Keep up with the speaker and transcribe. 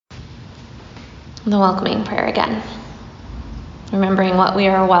The welcoming prayer again. Remembering what we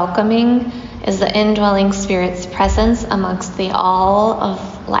are welcoming is the indwelling Spirit's presence amongst the all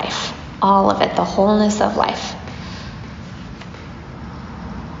of life, all of it, the wholeness of life.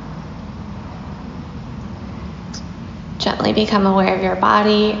 Gently become aware of your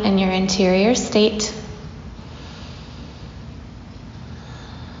body and your interior state.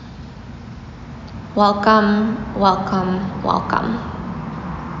 Welcome, welcome, welcome.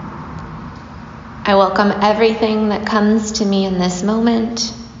 I welcome everything that comes to me in this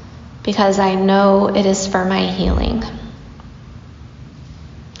moment because I know it is for my healing.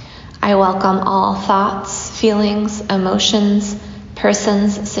 I welcome all thoughts, feelings, emotions,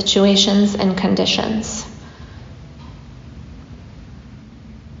 persons, situations, and conditions.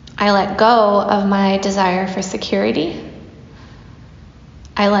 I let go of my desire for security.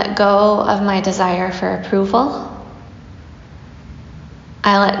 I let go of my desire for approval.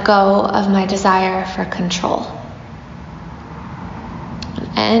 I let go of my desire for control.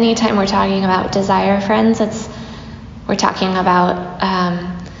 Anytime we're talking about desire, friends, we're talking about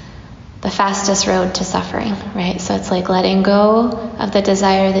the fastest road to suffering, right? So it's like letting go of the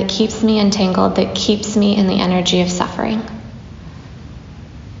desire that keeps me entangled, that keeps me in the energy of suffering.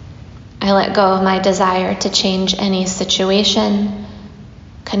 I let go of my desire to change any situation,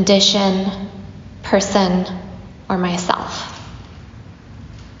 condition, person, or myself.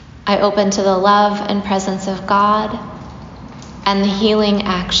 I open to the love and presence of God and the healing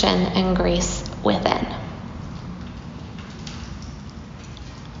action and grace within.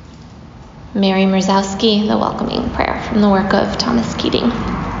 Mary Mrzowski, the welcoming prayer from the work of Thomas Keating.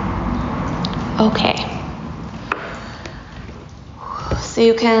 Okay. So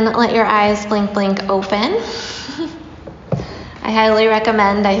you can let your eyes blink open. I highly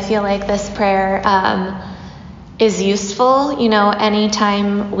recommend, I feel like this prayer is useful.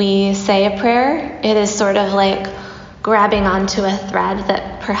 Anytime we say a prayer, it is sort of like grabbing onto a thread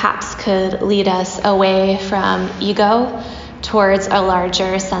that perhaps could lead us away from ego towards a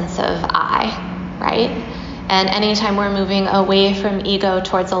larger sense of I, right? And anytime we're moving away from ego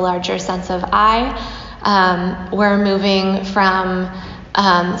towards a larger sense of I, we're moving from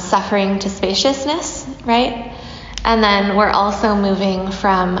suffering to spaciousness, right? And then we're also moving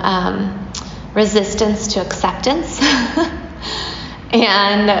from resistance to acceptance,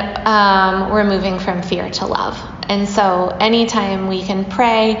 and we're moving from fear to love. And so anytime we can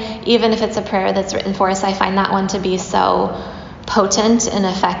pray, even if it's a prayer that's written for us, I find that one to be so potent and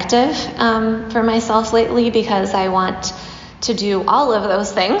effective for myself lately, because I want to do all of those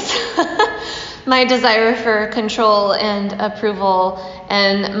things. My desire for control and approval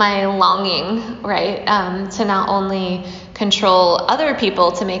and my longing, right, to not only control other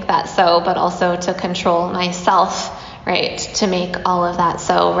people to make that so, but also to control myself, right, to make all of that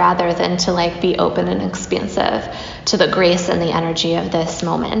so, rather than to be open and expansive to the grace and the energy of this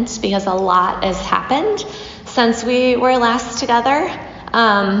moment, because a lot has happened since we were last together.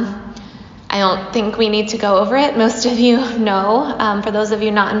 I don't think we need to go over it. Most of you know. For those of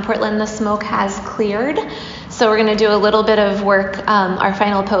you not in Portland, the smoke has cleared. So we're going to do a little bit of work. Our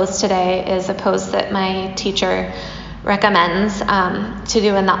final pose today is a pose that my teacher recommends to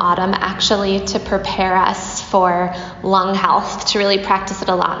do in the autumn, actually, to prepare us for lung health, to really practice it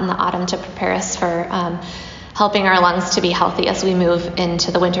a lot in the autumn to prepare us for helping our lungs to be healthy as we move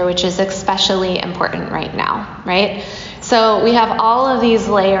into the winter, which is especially important right now, right? So we have all of these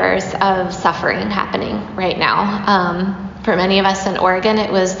layers of suffering happening right now. For many of us in Oregon,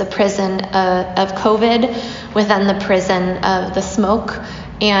 it was the prison of COVID within the prison of the smoke.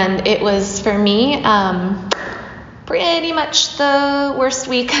 And it was, for me, pretty much the worst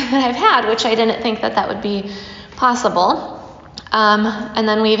week that I've had, which I didn't think that would be possible. And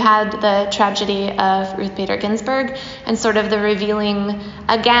then we've had the tragedy of Ruth Bader Ginsburg and sort of the revealing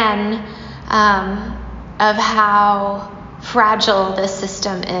again of how fragile this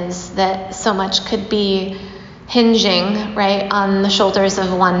system is, that so much could be hinging, right, on the shoulders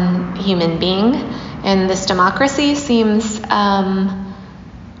of one human being. And this democracy seems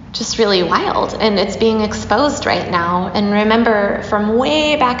just really wild, and it's being exposed right now. And remember, from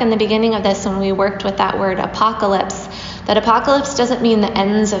way back in the beginning of this, when we worked with that word apocalypse, that apocalypse doesn't mean the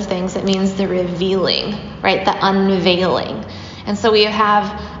ends of things, it means the revealing, right, the unveiling. And so we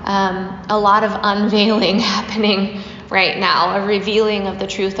have a lot of unveiling happening right now, a revealing of the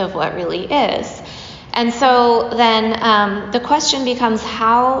truth of what really is. And so then the question becomes,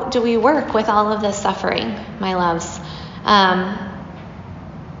 how do we work with all of this suffering, my loves?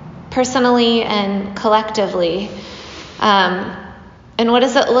 Personally and collectively. And what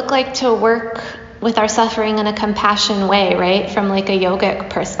does it look like to work with our suffering in a compassion way, right? From like a yogic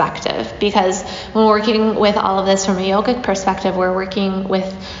perspective, because when we're working with all of this from a yogic perspective, we're working with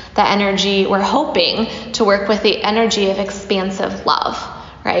the energy, we're hoping to work with the energy of expansive love,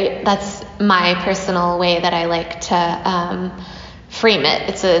 right? That's my personal way that I like to frame it.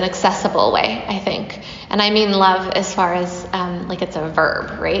 It's an accessible way, I think. And I mean love as far as like it's a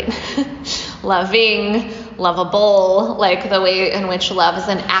verb, right? Loving, lovable, like the way in which love is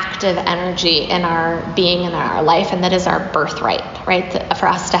an active energy in our being and in our life, and that is our birthright, right? For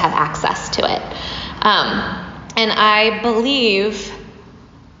us to have access to it. And I believe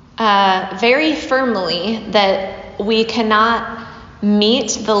very firmly that we cannot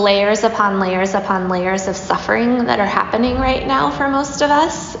meet the layers upon layers upon layers of suffering that are happening right now for most of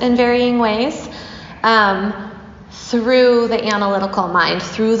us in varying ways, through the analytical mind,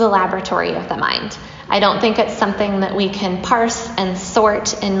 through the laboratory of the mind. I don't think it's something that we can parse and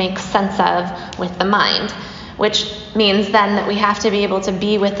sort and make sense of with the mind, which means then that we have to be able to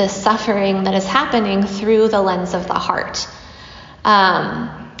be with this suffering that is happening through the lens of the heart.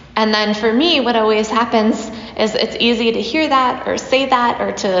 And then for me, what always happens is it's easy to hear that or say that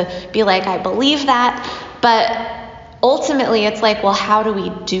or to be like, I believe that. But ultimately, it's like, well, how do we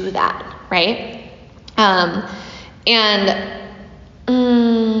do that, right?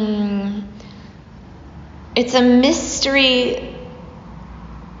 It's a mystery,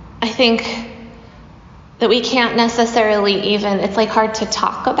 I think, that we can't necessarily even, it's like hard to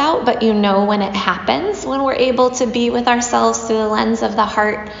talk about, but you know when it happens, when we're able to be with ourselves through the lens of the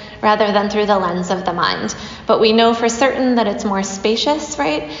heart rather than through the lens of the mind. But we know for certain that it's more spacious,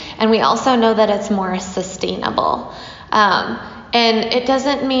 right? And we also know that it's more sustainable. And it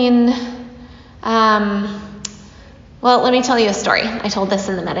doesn't mean, well, let me tell you a story. I told this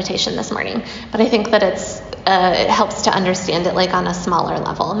in the meditation this morning, but I think that it helps to understand it like on a smaller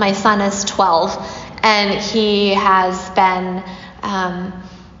level. My son is 12. And he has been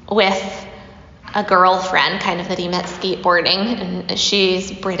with a girlfriend kind of that he met skateboarding, and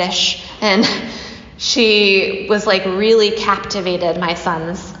she's British, and she was like really captivated my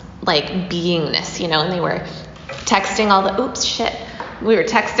son's like beingness, you know, and they were texting we were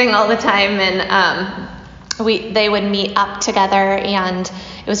texting all the time, and they would meet up together, and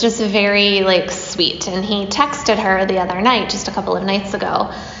it was just very like sweet. And he texted her the other night, just a couple of nights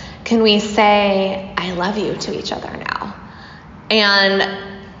ago, can we say I love you to each other now?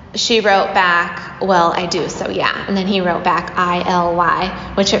 And she wrote back, well, I do, so yeah. And then he wrote back ILY,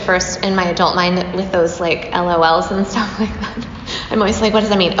 which at first in my adult mind with those like LOLs and stuff like that, I'm always like, what does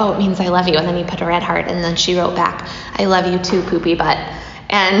that mean? Oh, it means I love you. And then he put a red heart, and then she wrote back, I love you too, poopy butt.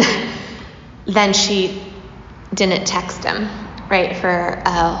 And then she didn't text him, right, for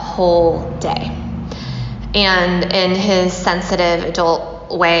a whole day. And in his sensitive adult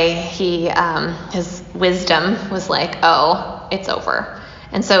way, his wisdom was like, oh, it's over.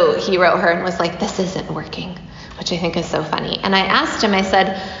 And so he wrote her and was like, this isn't working, which I think is so funny. And I asked him, I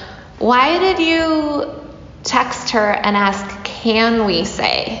said, why did you text her and ask, can we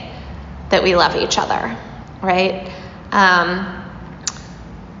say that we love each other, right?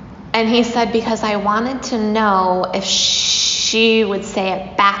 And he said, because I wanted to know if she would say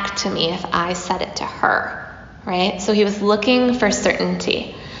it back to me if I said it to her. Right? So he was looking for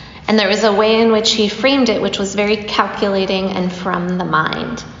certainty. And there was a way in which he framed it, which was very calculating and from the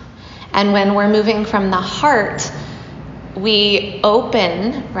mind. And when we're moving from the heart, we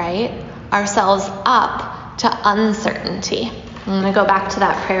open, right, ourselves up to uncertainty. I'm going to go back to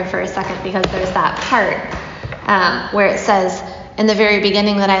that prayer for a second, because there's that part where it says in the very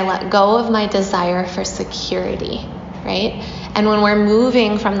beginning that I let go of my desire for security, right? And when we're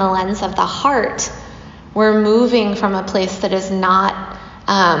moving from the lens of the heart, we're moving from a place that is not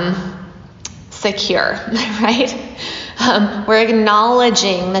secure, right? We're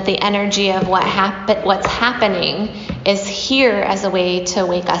acknowledging that the energy of what's happening is here as a way to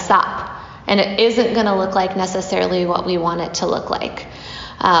wake us up. And it isn't going to look like necessarily what we want it to look like.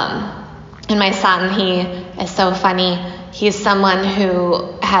 And my son, he is so funny. He's someone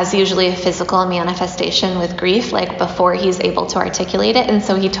who has usually a physical manifestation with grief, like before he's able to articulate it. And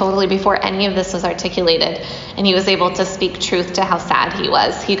so he totally, before any of this was articulated, and he was able to speak truth to how sad he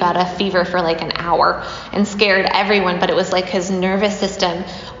was, he got a fever for like an hour and scared everyone. But it was like his nervous system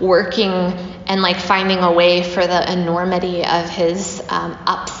working and like finding a way for the enormity of his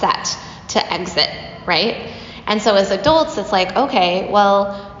upset to exit, right? And so as adults, it's like, okay,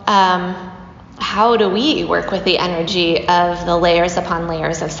 well, how do we work with the energy of the layers upon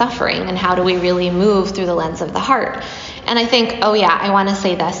layers of suffering, and how do we really move through the lens of the heart? And I think, I want to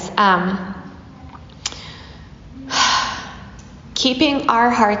say this. Keeping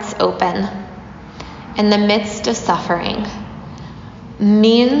our hearts open in the midst of suffering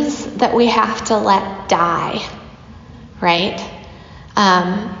means that we have to let die, right?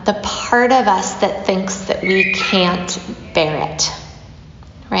 The part of us that thinks that we can't bear it,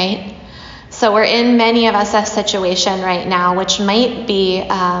 right? So we're in, many of us, a situation right now which might be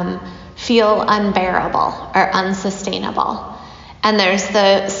feel unbearable or unsustainable. And there's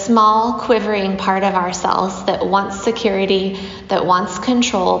the small quivering part of ourselves that wants security, that wants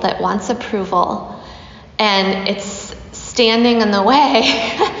control, that wants approval. And it's standing in the way,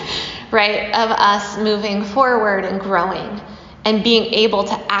 right, of us moving forward and growing and being able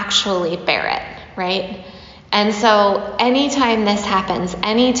to actually bear it, right? And so anytime this happens,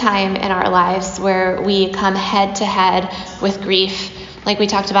 anytime in our lives where we come head to head with grief, like we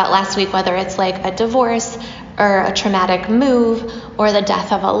talked about last week, whether it's like a divorce or a traumatic move or the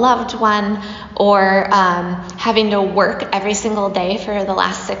death of a loved one or having to work every single day for the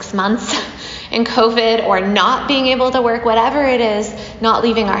last 6 months in COVID, or not being able to work, whatever it is, not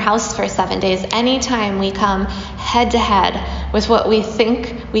leaving our house for 7 days, anytime we come head to head with what we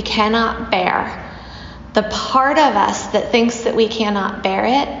think we cannot bear, the part of us that thinks that we cannot bear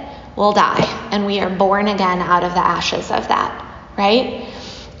it will die, and we are born again out of the ashes of that, right?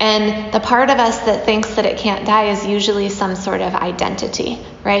 And the part of us that thinks that it can't die is usually some sort of identity,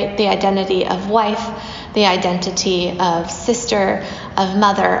 right? The identity of wife, the identity of sister, of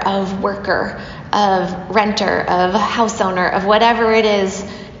mother, of worker, of renter, of house owner, of whatever it is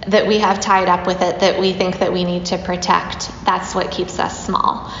that we have tied up with it that we think that we need to protect. That's what keeps us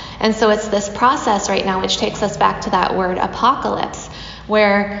small. And so it's this process right now, which takes us back to that word apocalypse,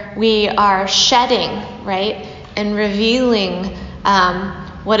 where we are shedding, right, and revealing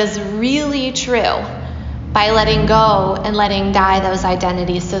what is really true by letting go and letting die those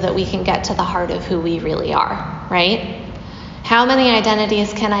identities so that we can get to the heart of who we really are, right? How many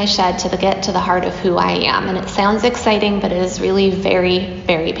identities can I shed to get to the heart of who I am? And it sounds exciting, but it is really very,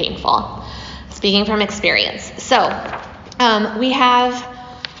 very painful. Speaking from experience. So we have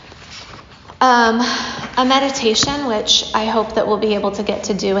a meditation, which I hope that we'll be able to get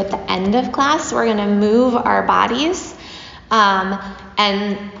to do at the end of class. We're going to move our bodies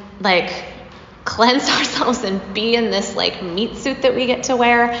and like cleanse ourselves and be in this like meat suit that we get to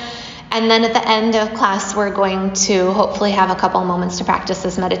wear. And then at the end of class, we're going to hopefully have a couple moments to practice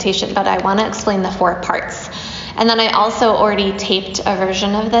this meditation, but I want to explain the 4 parts. And then I also already taped a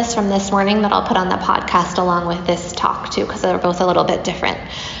version of this from this morning that I'll put on the podcast along with this talk too, because they're both a little bit different.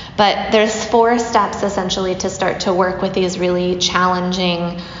 But there's 4 steps essentially to start to work with these really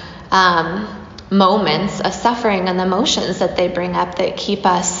challenging moments of suffering and the emotions that they bring up that keep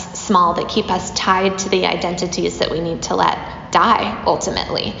us small, that keep us tied to the identities that we need to let die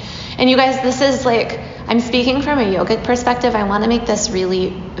ultimately. And you guys, this is like, I'm speaking from a yogic perspective. I want to make this really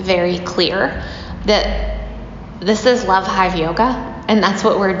very clear that this is Love Hive Yoga, and that's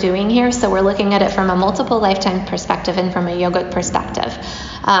what we're doing here. So we're looking at it from a multiple lifetime perspective and from a yogic perspective,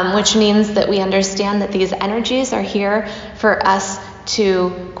 which means that we understand that these energies are here for us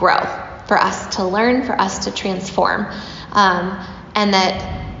to grow, for us to learn, for us to transform, and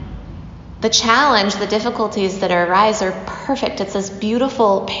that the challenge, the difficulties that arise are perfect. It's this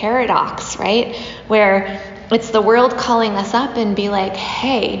beautiful paradox, right? Where it's the world calling us up and be like,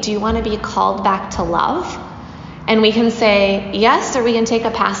 hey, do you want to be called back to love? And we can say yes, or we can take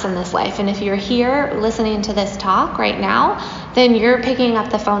a pass in this life. And if you're here listening to this talk right now, then you're picking up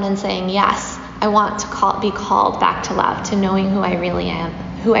the phone and saying, yes, I want to be called back to love, to knowing who I really am,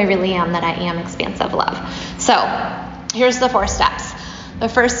 that I am expansive love. So here's the 4 steps. The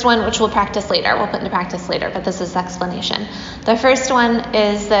first one, which we'll practice later, we'll put into practice later, but this is explanation. The first one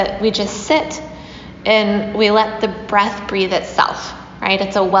is that we just sit and we let the breath breathe itself, right?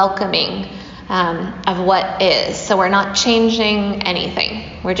 It's a welcoming of what is. So we're not changing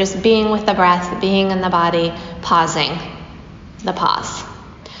anything. We're just being with the breath, being in the body, pausing, the pause.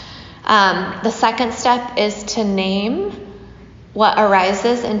 The second step is to name what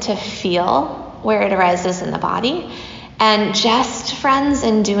arises and to feel where it arises in the body. And just, friends,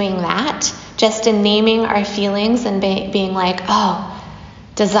 in doing that, just in naming our feelings and being like, oh,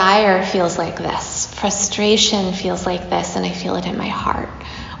 desire feels like this, frustration feels like this, and I feel it in my heart.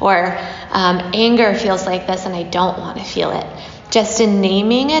 Or anger feels like this, and I don't want to feel it. Just in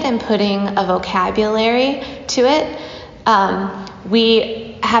naming it and putting a vocabulary to it,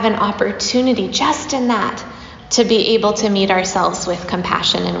 we have an opportunity just in that to be able to meet ourselves with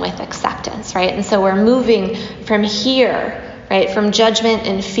compassion and with acceptance, right? And so we're moving from here, right, from judgment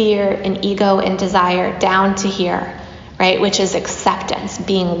and fear and ego and desire down to here, right, which is acceptance,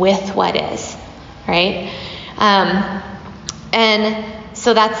 being with what is, right? And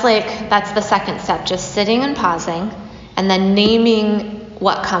so that's the second step, just sitting and pausing, and then naming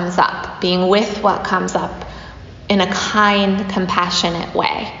what comes up, being with what comes up in a kind, compassionate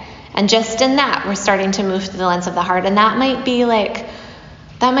way. And just in that, we're starting to move through the lens of the heart. And that might be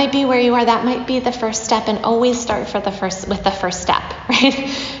where you are. That might be the first step. And always start with the first step,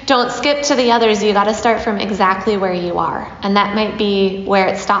 right? Don't skip to the others. You got to start from exactly where you are. And that might be where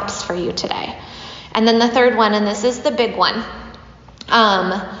it stops for you today. And then the third one, and this is the big one.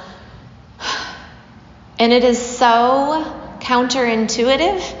 And it is so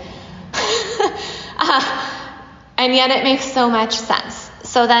counterintuitive. And yet it makes so much sense.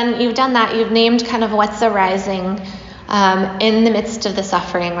 So then you've done that. You've named kind of what's arising in the midst of the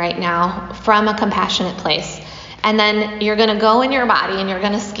suffering right now from a compassionate place. And then you're going to go in your body and you're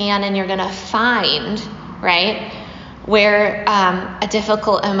going to scan and you're going to find, right, where a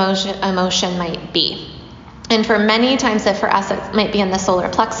difficult emotion might be. And for many times, for us, it might be in the solar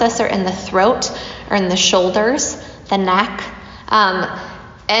plexus or in the throat or in the shoulders, the neck.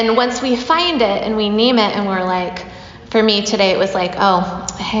 And once we find it and we name it and we're like, for me today, it was like, oh,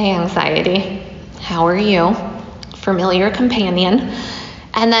 hey, anxiety, how are you? Familiar companion.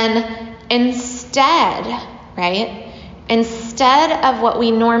 And then instead of what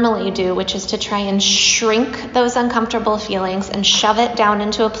we normally do, which is to try and shrink those uncomfortable feelings and shove it down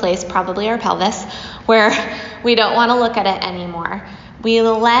into a place, probably our pelvis, where we don't want to look at it anymore, we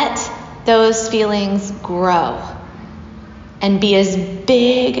let those feelings grow and be as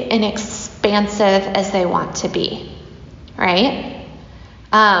big and expansive as they want to be, right?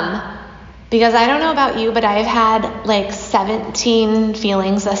 Because I don't know about you, but I've had like 17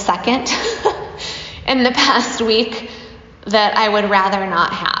 feelings a second in the past week that I would rather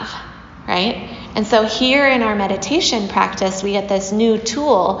not have, right? And so here in our meditation practice, we get this new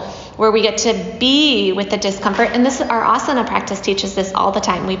tool where we get to be with the discomfort. And our asana practice teaches this all the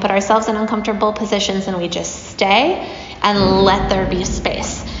time. We put ourselves in uncomfortable positions and we just stay and let there be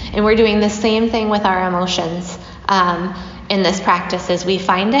space. And we're doing the same thing with our emotions in this practice. Is we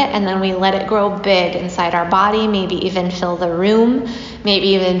find it and then we let it grow big inside our body, maybe even fill the room, maybe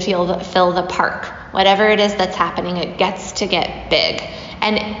even fill the park. Whatever it is that's happening, it gets to get big.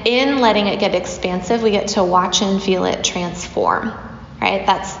 And in letting it get expansive, we get to watch and feel it transform, right?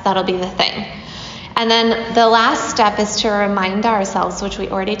 That'll be the thing. And then the last step is to remind ourselves, which we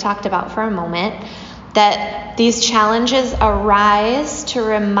already talked about for a moment, that these challenges arise to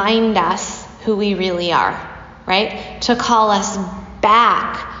remind us who we really are, right? To call us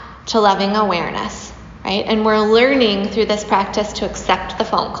back to loving awareness, right? And we're learning through this practice to accept the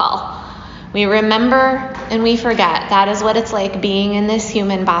phone call. We remember and we forget. That is what it's like being in this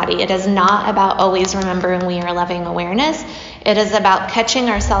human body. It is not about always remembering we are loving awareness. It is about catching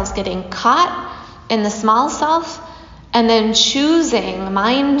ourselves getting caught in the small self and then choosing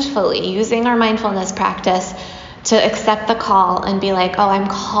mindfully, using our mindfulness practice to accept the call and be like, oh, I'm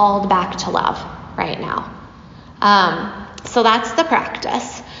called back to love right now. So that's the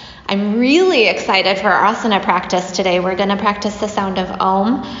practice. I'm really excited for our asana practice today. We're going to practice the sound of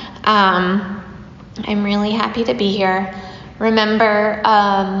Om. I'm really happy to be here. Remember,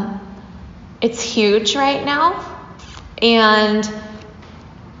 it's huge right now, and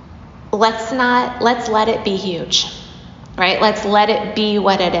let's let it be huge, right? Let's let it be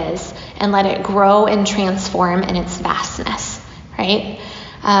what it is and let it grow and transform in its vastness, right?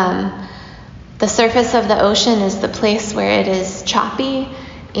 The surface of the ocean is the place where it is choppy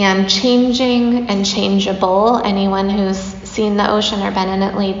and changing and changeable. Anyone who's seen the ocean or been in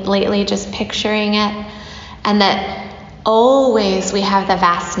it lately, just picturing it. And that always we have the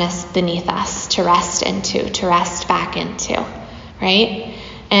vastness beneath us to rest into, to rest back into, right?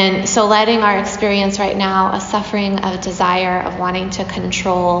 And so letting our experience right now, a suffering of desire, of wanting to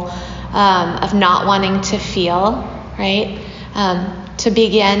control, of not wanting to feel, right? To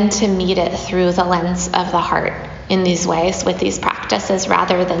begin to meet it through the lens of the heart in these ways with these practices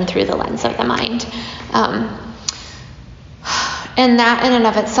rather than through the lens of the mind. And that in and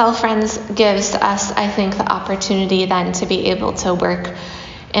of itself, friends, gives us, I think, the opportunity then to be able to work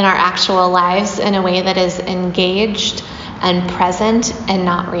in our actual lives in a way that is engaged and present and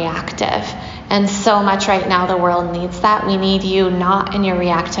not reactive. And so much right now the world needs that. We need you not in your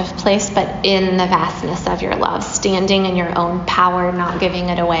reactive place, but in the vastness of your love, standing in your own power, not giving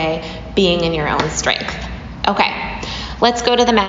it away, being in your own strength. Okay, let's go to the mat.